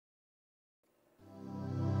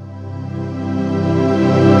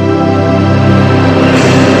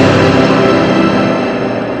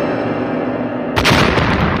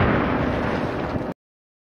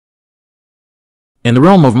In the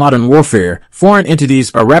realm of modern warfare, foreign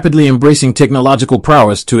entities are rapidly embracing technological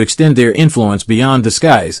prowess to extend their influence beyond the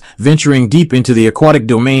skies, venturing deep into the aquatic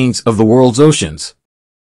domains of the world's oceans.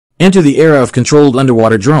 Enter the era of controlled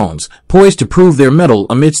underwater drones, poised to prove their mettle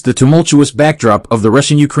amidst the tumultuous backdrop of the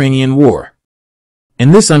Russian-Ukrainian war.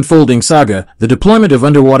 In this unfolding saga, the deployment of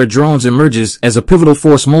underwater drones emerges as a pivotal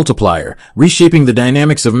force multiplier, reshaping the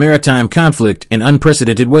dynamics of maritime conflict in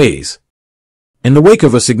unprecedented ways. In the wake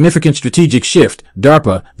of a significant strategic shift,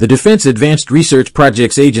 DARPA, the Defense Advanced Research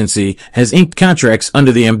Projects Agency, has inked contracts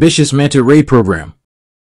under the ambitious MantaRay program.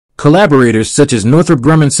 Collaborators such as Northrop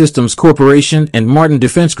Grumman Systems Corporation and Martin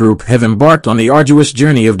Defense Group have embarked on the arduous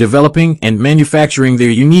journey of developing and manufacturing their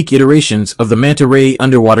unique iterations of the MantaRay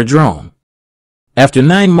underwater drone. After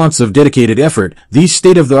 9 months of dedicated effort, these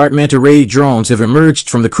state-of-the-art MantaRay drones have emerged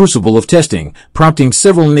from the crucible of testing, prompting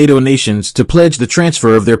several NATO nations to pledge the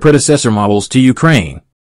transfer of their predecessor models to Ukraine.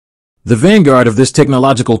 The vanguard of this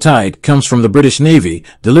technological tide comes from the British Navy,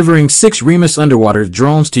 delivering 6 Remus underwater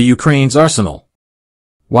drones to Ukraine's arsenal.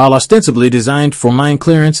 While ostensibly designed for mine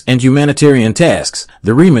clearance and humanitarian tasks,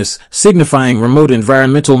 the Remus, signifying remote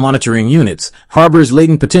environmental monitoring units, harbors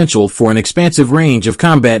latent potential for an expansive range of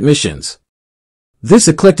combat missions. This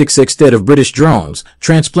eclectic sextet of British drones,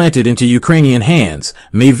 transplanted into Ukrainian hands,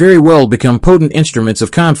 may very well become potent instruments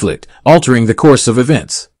of conflict, altering the course of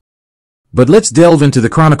events. But let's delve into the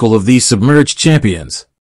chronicle of these submerged champions.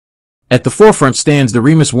 At the forefront stands the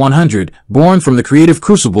Remus 100, born from the creative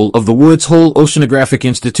crucible of the Woods Hole Oceanographic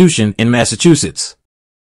Institution in Massachusetts.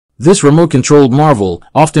 This remote-controlled marvel,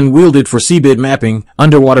 often wielded for seabed mapping,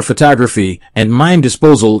 underwater photography, and mine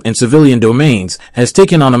disposal in civilian domains, has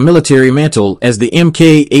taken on a military mantle as the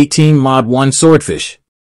Mk-18 Mod 1 Swordfish.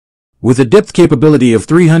 With a depth capability of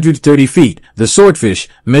 330 feet, the Swordfish,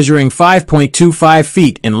 measuring 5.25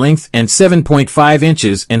 feet in length and 7.5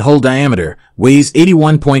 inches in hull diameter, weighs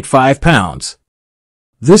 81.5 pounds.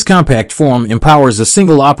 This compact form empowers a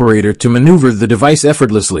single operator to maneuver the device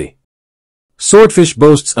effortlessly. Swordfish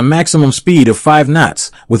boasts a maximum speed of 5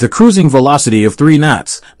 knots, with a cruising velocity of 3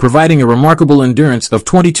 knots, providing a remarkable endurance of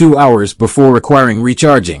 22 hours before requiring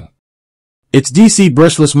recharging. Its DC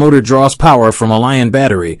brushless motor draws power from a Lion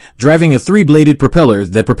battery, driving a 3-bladed propeller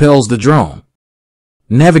that propels the drone.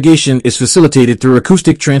 Navigation is facilitated through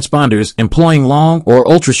acoustic transponders employing long or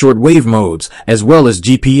ultra-short wave modes, as well as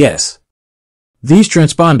GPS. These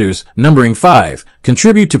transponders, numbering 5,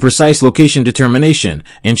 contribute to precise location determination,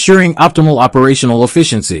 ensuring optimal operational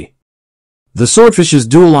efficiency. The Swordfish's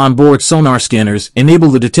dual onboard sonar scanners enable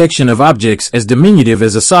the detection of objects as diminutive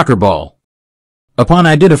as a soccer ball. Upon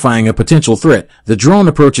identifying a potential threat, the drone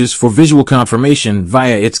approaches for visual confirmation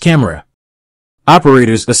via its camera.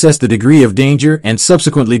 Operators assess the degree of danger and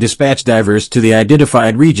subsequently dispatch divers to the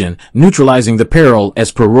identified region, neutralizing the peril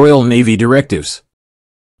as per Royal Navy directives.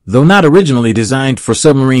 Though not originally designed for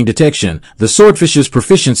submarine detection, the Swordfish's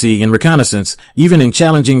proficiency in reconnaissance, even in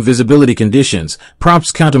challenging visibility conditions,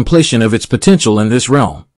 prompts contemplation of its potential in this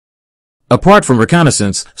realm. Apart from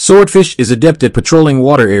reconnaissance, Swordfish is adept at patrolling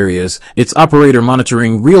water areas, its operator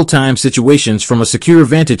monitoring real-time situations from a secure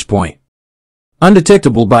vantage point.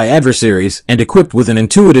 Undetectable by adversaries and equipped with an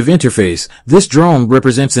intuitive interface, this drone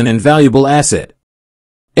represents an invaluable asset.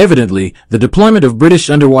 Evidently, the deployment of British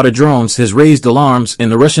underwater drones has raised alarms in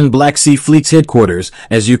the Russian Black Sea Fleet's headquarters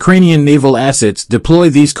as Ukrainian naval assets deploy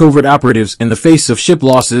these covert operatives in the face of ship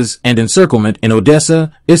losses and encirclement in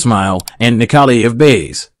Odessa, Ismail, and Nikolaev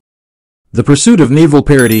bays. The pursuit of naval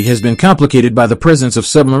parity has been complicated by the presence of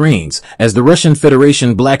submarines, as the Russian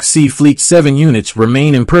Federation Black Sea Fleet's 7 units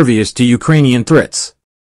remain impervious to Ukrainian threats.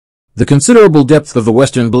 The considerable depth of the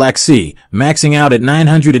western Black Sea, maxing out at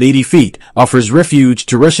 980 feet, offers refuge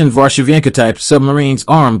to Russian Varshavyanka-type submarines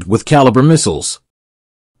armed with caliber missiles.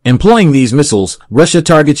 Employing these missiles, Russia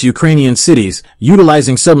targets Ukrainian cities,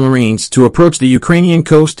 utilizing submarines to approach the Ukrainian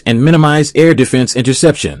coast and minimize air defense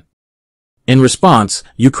interception. In response,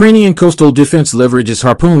 Ukrainian coastal defense leverages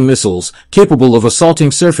Harpoon missiles, capable of assaulting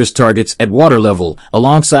surface targets at water level,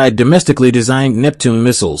 alongside domestically designed Neptune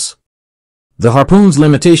missiles. The Harpoon's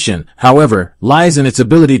limitation, however, lies in its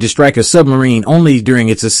ability to strike a submarine only during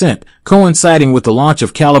its ascent, coinciding with the launch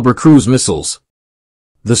of caliber cruise missiles.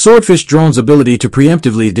 The Swordfish drone's ability to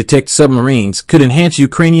preemptively detect submarines could enhance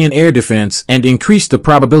Ukrainian air defense and increase the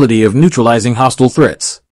probability of neutralizing hostile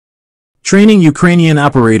threats. Training Ukrainian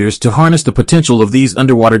operators to harness the potential of these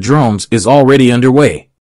underwater drones is already underway.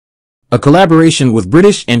 A collaboration with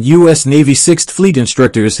British and U.S. Navy 6th Fleet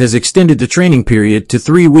instructors has extended the training period to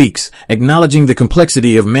 3 weeks, acknowledging the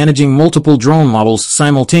complexity of managing multiple drone models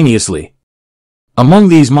simultaneously. Among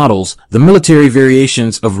these models, the military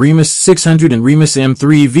variations of Remus 600 and Remus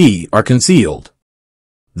M3V are concealed.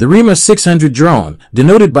 The Remus 600 drone,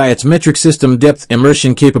 denoted by its metric system depth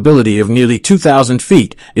immersion capability of nearly 2,000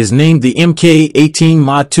 feet, is named the Mk-18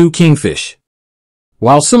 Mod 2 Kingfish.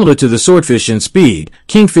 While similar to the Swordfish in speed,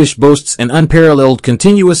 Kingfish boasts an unparalleled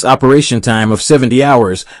continuous operation time of 70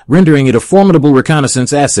 hours, rendering it a formidable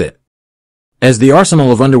reconnaissance asset. As the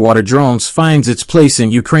arsenal of underwater drones finds its place in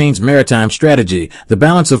Ukraine's maritime strategy, the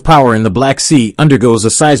balance of power in the Black Sea undergoes a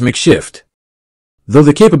seismic shift. Though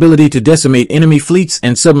the capability to decimate enemy fleets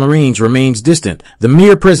and submarines remains distant, the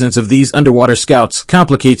mere presence of these underwater scouts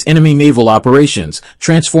complicates enemy naval operations,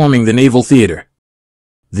 transforming the naval theater.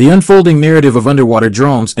 The unfolding narrative of underwater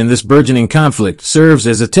drones in this burgeoning conflict serves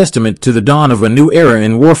as a testament to the dawn of a new era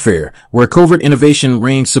in warfare, where covert innovation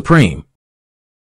reigns supreme.